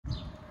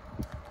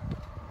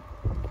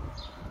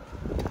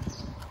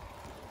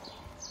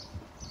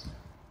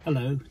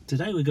Hello,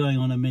 today we're going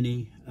on a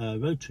mini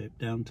road trip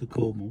down to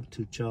Cornwall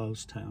to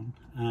Charlestown,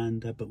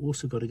 and but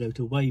also got to go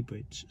to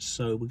Weybridge,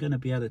 so we're going to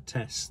be able to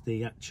test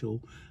the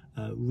actual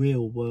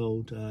real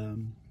world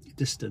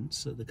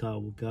distance that the car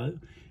will go,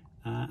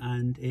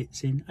 and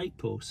it's in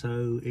April,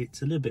 so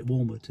it's a little bit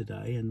warmer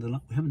today, and we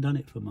haven't done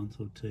it for a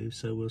month or two,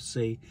 so we'll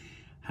see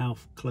how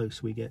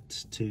close we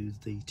get to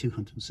the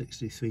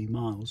 263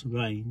 miles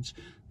range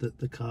that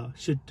the car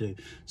should do.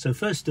 So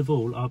first of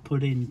all, I'll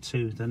put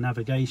into the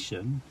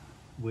navigation.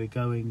 We're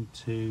going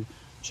to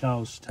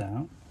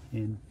Charlestown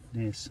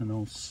near St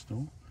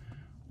Austell,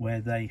 where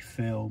they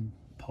film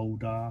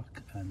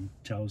Poldark and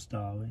Charles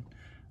Darwin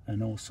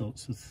and all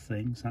sorts of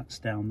things. That's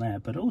down there.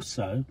 But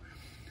also,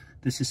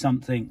 this is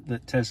something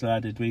that Tesla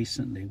added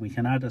recently. We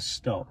can add a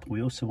stop.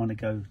 We also want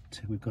to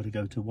we've got to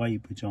go to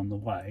Weybridge on the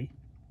way,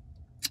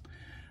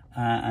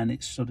 and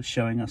it's sort of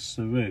showing us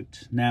the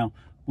route. Now,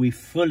 we've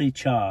fully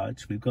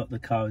charged. We've got the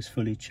car is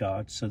fully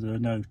charged, so there are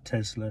no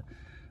Tesla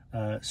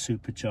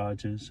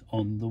superchargers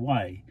on the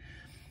way,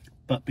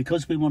 but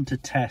because we want to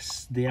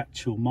test the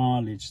actual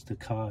mileage the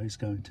car is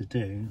going to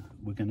do,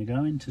 we're going to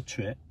go into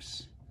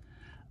trips,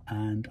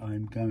 and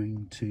I'm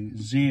going to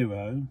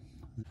zero,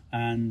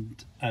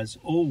 and as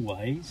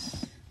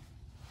always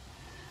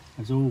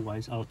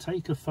I'll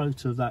take a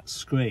photo of that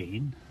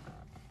screen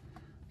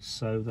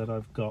so that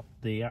I've got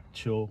the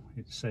actual,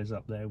 it says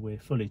up there we're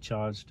fully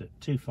charged at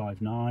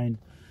 259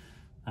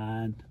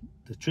 and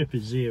the trip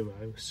is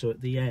 0, so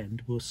at the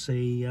end we'll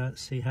see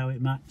how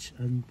it matches,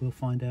 and we'll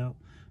find out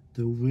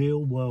the real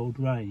world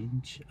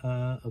range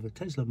of a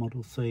Tesla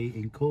Model 3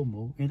 in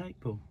Cornwall in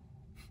April.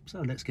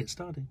 So let's get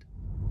started.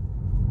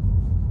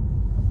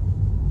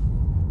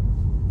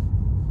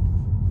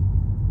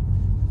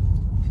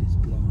 It is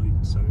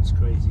blind, so it's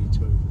crazy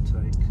to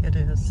overtake. It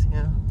is,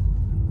 yeah.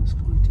 And there's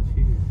quite a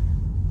few.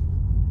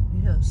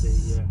 Yes.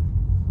 See, yeah.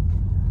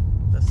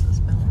 This is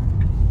better.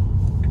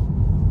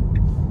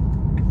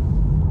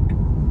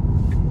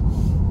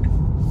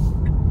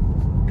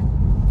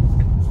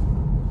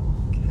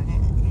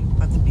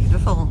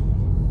 Beautiful.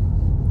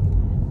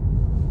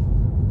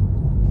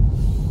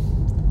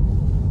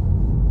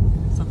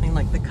 Something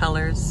like the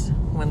colors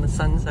when the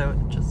sun's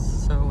out,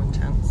 just so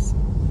intense.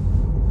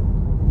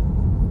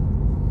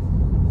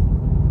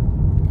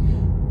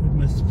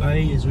 Woodmouth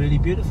Bay is really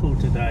beautiful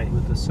today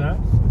with the surf.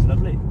 It's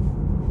lovely.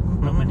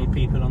 Not many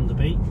people on the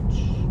beach.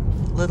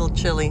 Little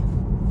chilly.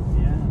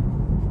 Yeah.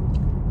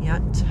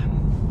 Yet.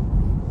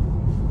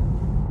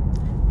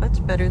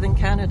 But better than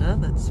Canada.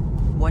 That's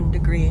 1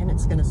 degree and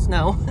it's going to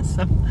snow.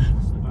 So.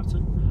 That's the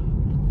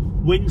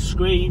button.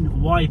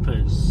 Windscreen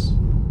wipers.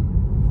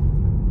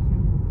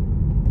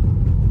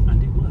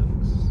 And it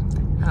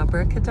works.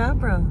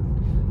 Abracadabra.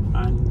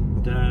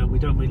 And we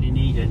don't really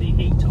need any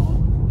heat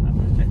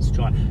on. Let's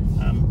try.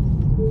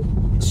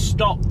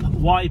 Stop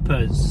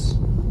wipers.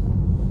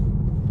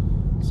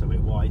 So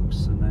it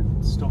wipes and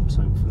then stops,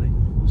 hopefully.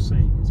 We'll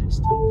see. Is it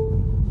stopped?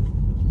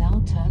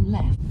 Now turn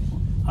left.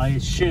 I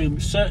assume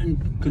certain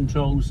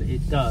controls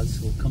it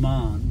does, or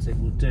commands it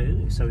will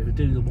do, so it will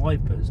do the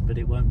wipers but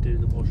it won't do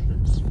the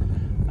washers.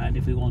 And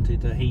if we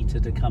wanted the heater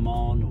to come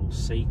on, or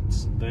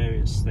seats and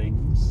various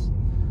things,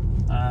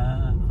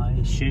 I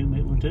assume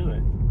it will do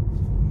it.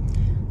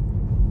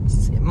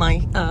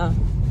 My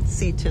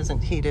seat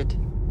isn't heated.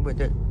 Would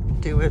it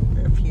do it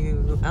if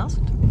you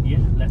asked?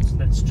 Yeah,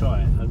 let's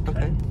try it.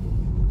 Okay.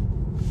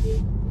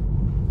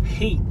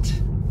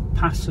 Heat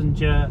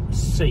passenger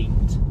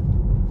seat.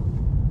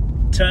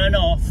 Turn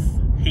off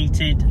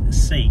heated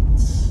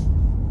seats.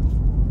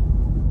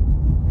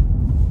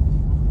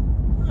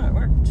 Oh, it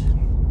worked.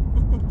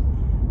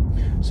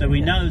 So we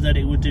know that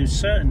it will do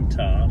certain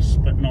tasks,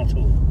 but not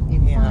all.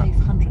 In Yeah.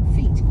 500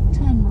 feet,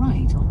 turn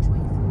right onto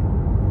it.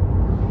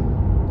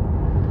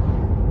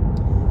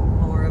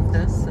 More of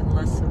this and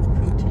less of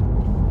Putin,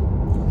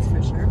 that's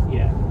for sure.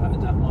 Yeah,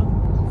 that might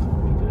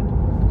be good.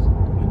 Because the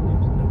good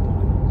news, no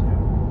pilots, yeah.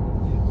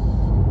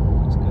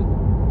 That's good.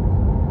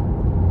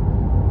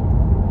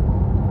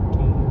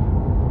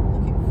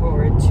 Looking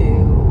forward to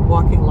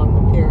walking along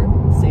the pier in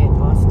St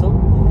Austell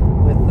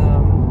with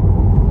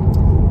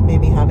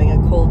maybe having a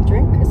cold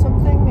drink or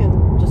something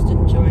and just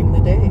enjoying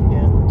the day. And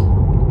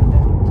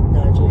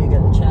Nigel, you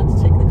get a chance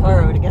to take the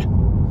car out again.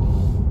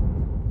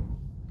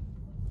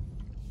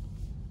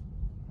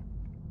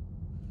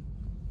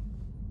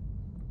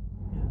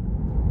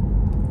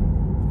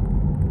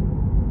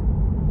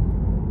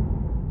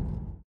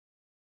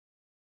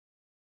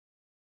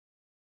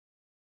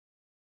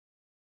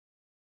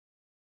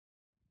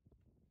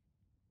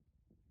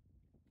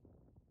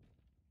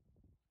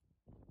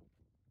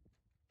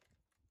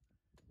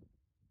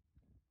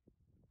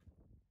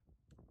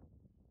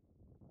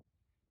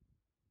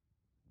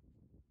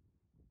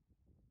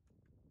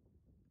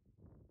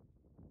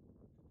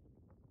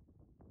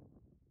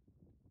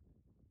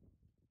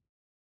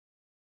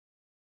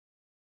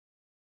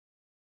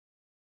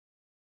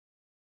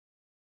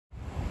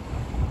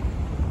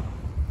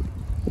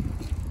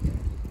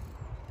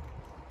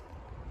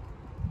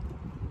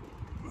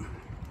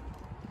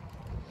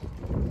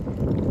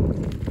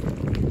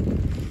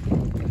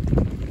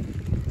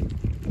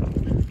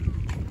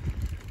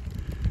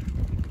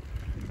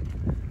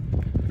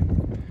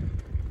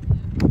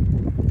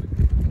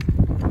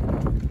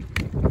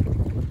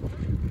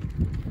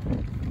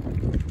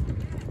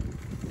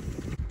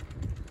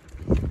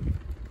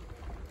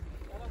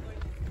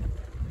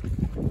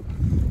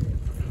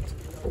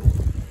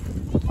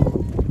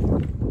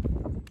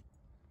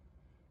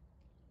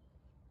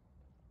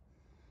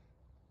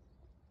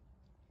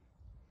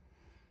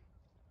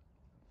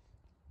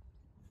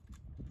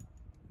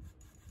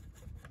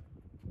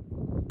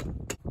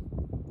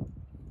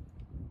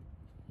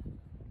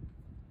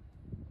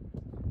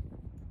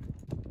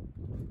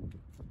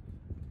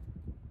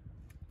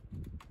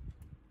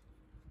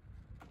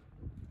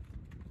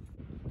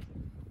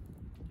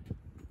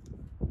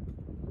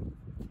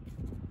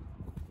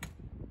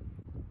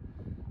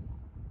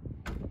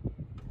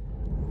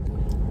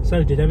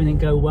 So did everything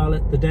go well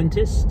at the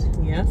dentist?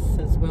 Yes,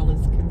 as well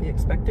as can be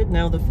expected.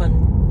 Now the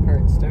fun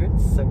part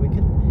starts, so we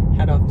can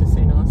head off to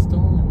St.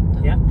 Austell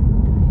and Yeah.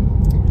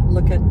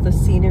 look at the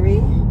scenery.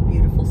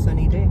 Beautiful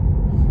sunny day.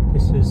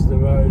 This is the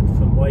road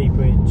from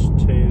Weybridge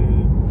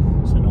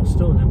to St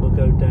Austell, and then we'll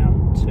go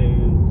down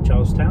to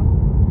Charlestown.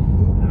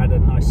 I had a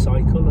nice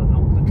cycle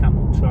along the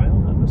camel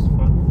trail. That was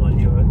fun while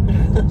you were at the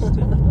dentist.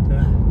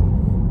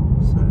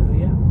 So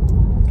yeah,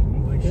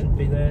 we should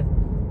be there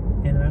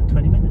in about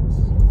 20 minutes.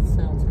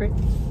 Sounds great.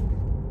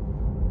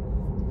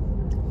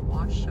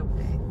 Wash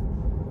away.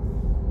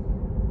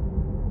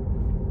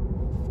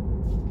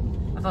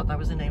 I thought that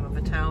was the name of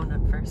a town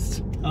at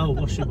first. Oh,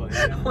 Washaway.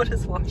 Yeah. What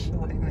is Wash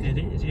away mean? It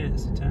is, yeah,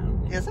 it's a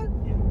town. Is it?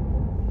 Yeah.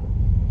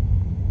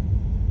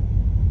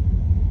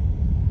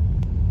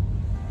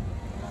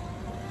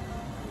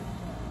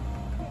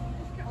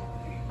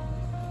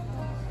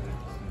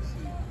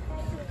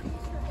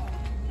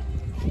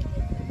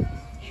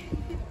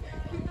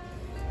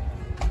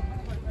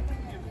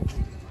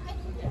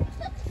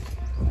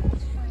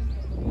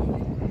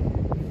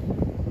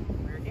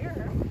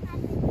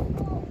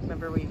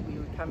 We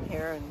would come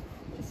here and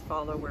just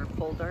follow where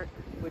Poldark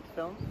would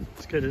film.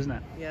 It's good, isn't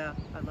it? Yeah,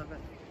 I love it.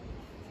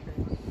 It's great.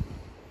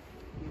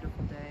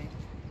 Beautiful day.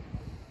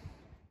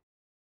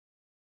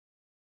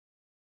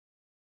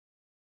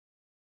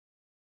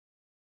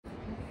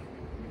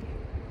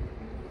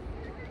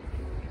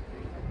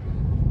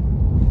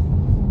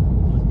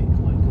 Might be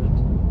quite good.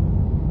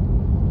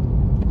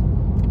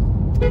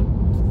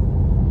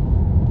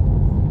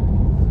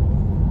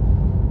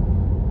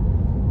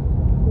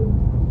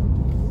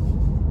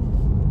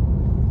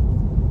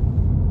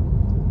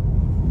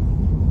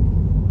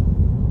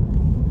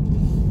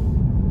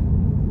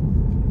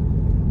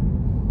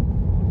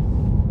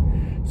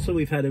 So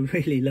we've had a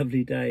really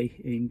lovely day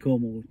in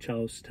Cornwall,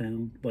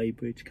 Charlestown,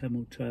 Weybridge,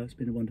 Camel Trail. It's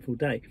been a wonderful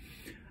day.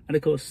 And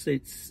of course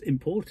it's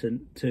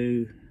important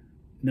to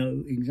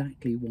know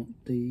exactly what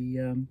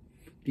the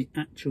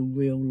actual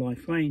real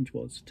life range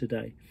was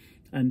today.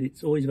 And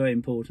it's always very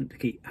important to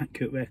keep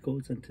accurate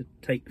records and to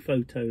take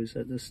photos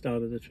at the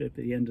start of the trip,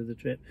 at the end of the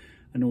trip,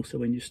 and also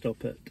when you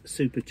stop at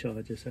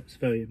superchargers. That's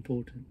very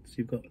important. So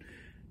you've got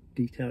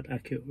detailed,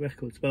 accurate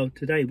records. Well,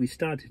 today we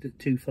started at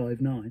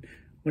 259.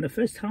 When I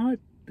first hired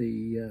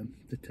the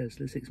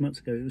Tesla 6 months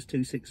ago, it was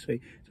 263,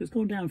 so it's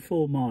gone down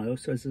 4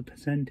 miles. So as a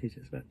percentage,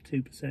 it's about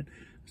 2%.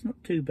 It's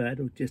not too bad,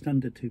 or just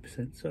under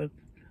 2%, so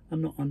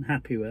I'm not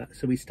unhappy with that.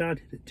 So we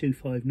started at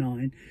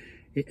 259,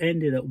 it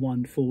ended at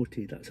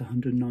 140. That's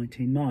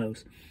 119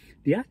 miles.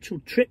 The actual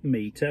trip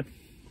meter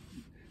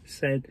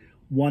said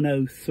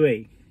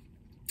 103,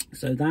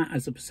 so that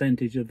as a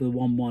percentage of the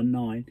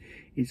 119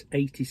 is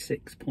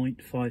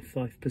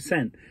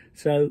 86.55%.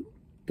 So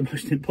the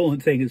most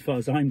important thing as far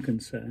as I'm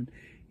concerned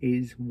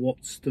is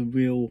what's the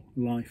real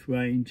life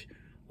range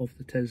of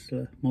the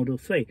Tesla Model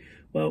 3.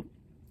 Well,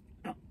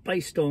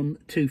 based on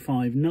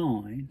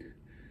 259,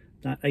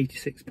 that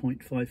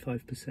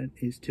 86.55%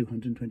 is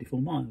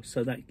 224 miles.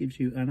 So that gives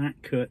you an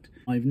accurate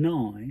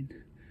 59.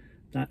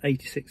 That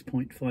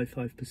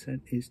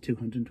 86.55% is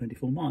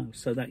 224 miles.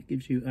 So that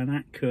gives you an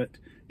accurate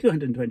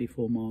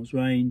 224 miles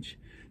range,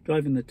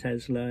 driving the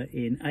Tesla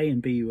in A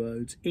and B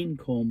roads in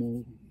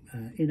Cornwall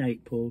in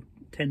April,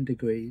 10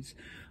 degrees.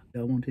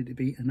 I wanted to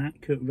be an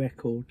accurate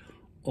record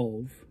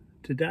of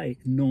today.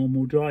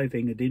 Normal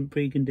driving. I didn't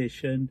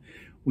precondition.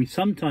 We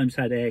sometimes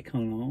had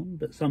aircon on,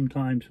 but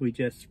sometimes we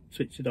just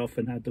switched it off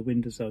and had the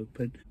windows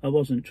open. I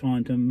wasn't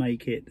trying to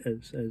make it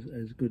as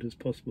good as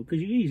possible, because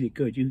you easily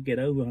could. You could get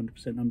over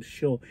 100%, I'm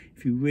sure,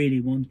 if you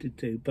really wanted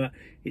to, but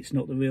it's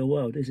not the real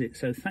world, is it?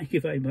 So thank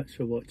you very much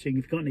for watching.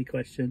 If you've got any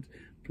questions,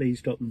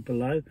 please drop them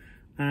below.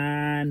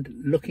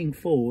 And looking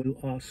forward to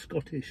our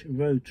Scottish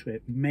road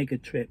trip, mega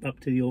trip up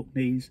to the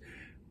Orkneys.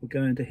 We're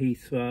going to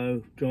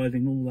Heathrow,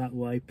 driving all that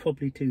way,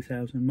 probably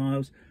 2,000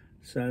 miles.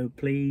 So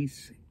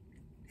please,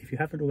 if you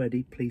haven't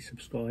already, please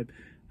subscribe,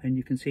 and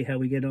you can see how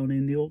we get on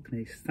in the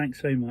Orkneys. Thanks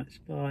very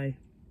much. Bye.